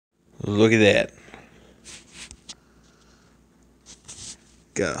Look at that.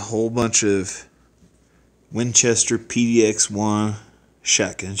 Got a whole bunch of Winchester PDX-1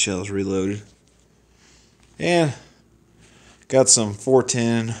 shotgun shells reloaded. And got some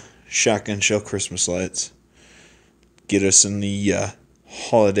 410 shotgun shell Christmas lights. Get us in the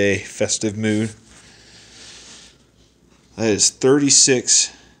holiday festive mood. That is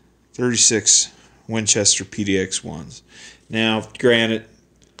 36 Winchester PDX-1s. Now, granted,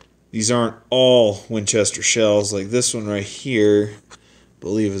 these aren't all Winchester shells. Like this one right here, I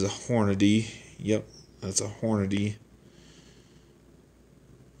believe is a Hornady. Yep, that's a Hornady.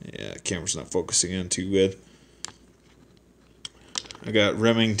 Yeah, camera's not focusing in too good. I got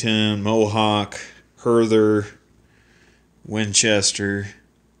Remington, Mohawk, Herther, Winchester,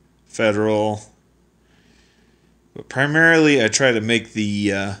 Federal. But primarily I try to make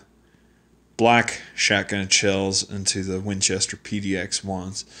the black shotgun shells into the Winchester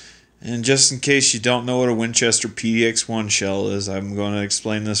PDX-1s. And just in case you don't know what a Winchester PDX-1 shell is, I'm going to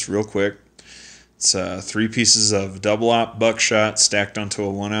explain this real quick. It's 3 pieces of double-aught buckshot stacked onto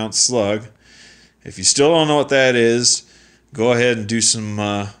a 1-ounce slug. If you still don't know what that is, go ahead and do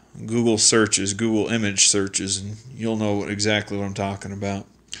some Google searches, Google image searches, and you'll know exactly what I'm talking about.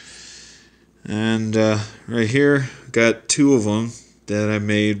 And right here, got 2 of them that I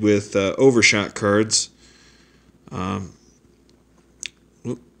made with overshot cards.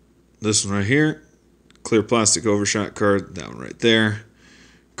 This one right here, clear plastic overshot card. That one right there,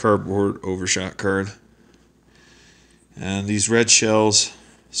 cardboard overshot card. And these red shells,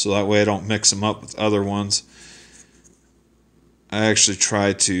 so that way I don't mix them up with other ones, I actually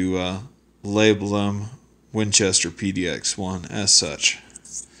try to label them Winchester PDX-1 as such.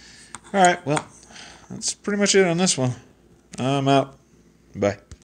 Alright, well, that's pretty much it on this one. I'm out. Bye.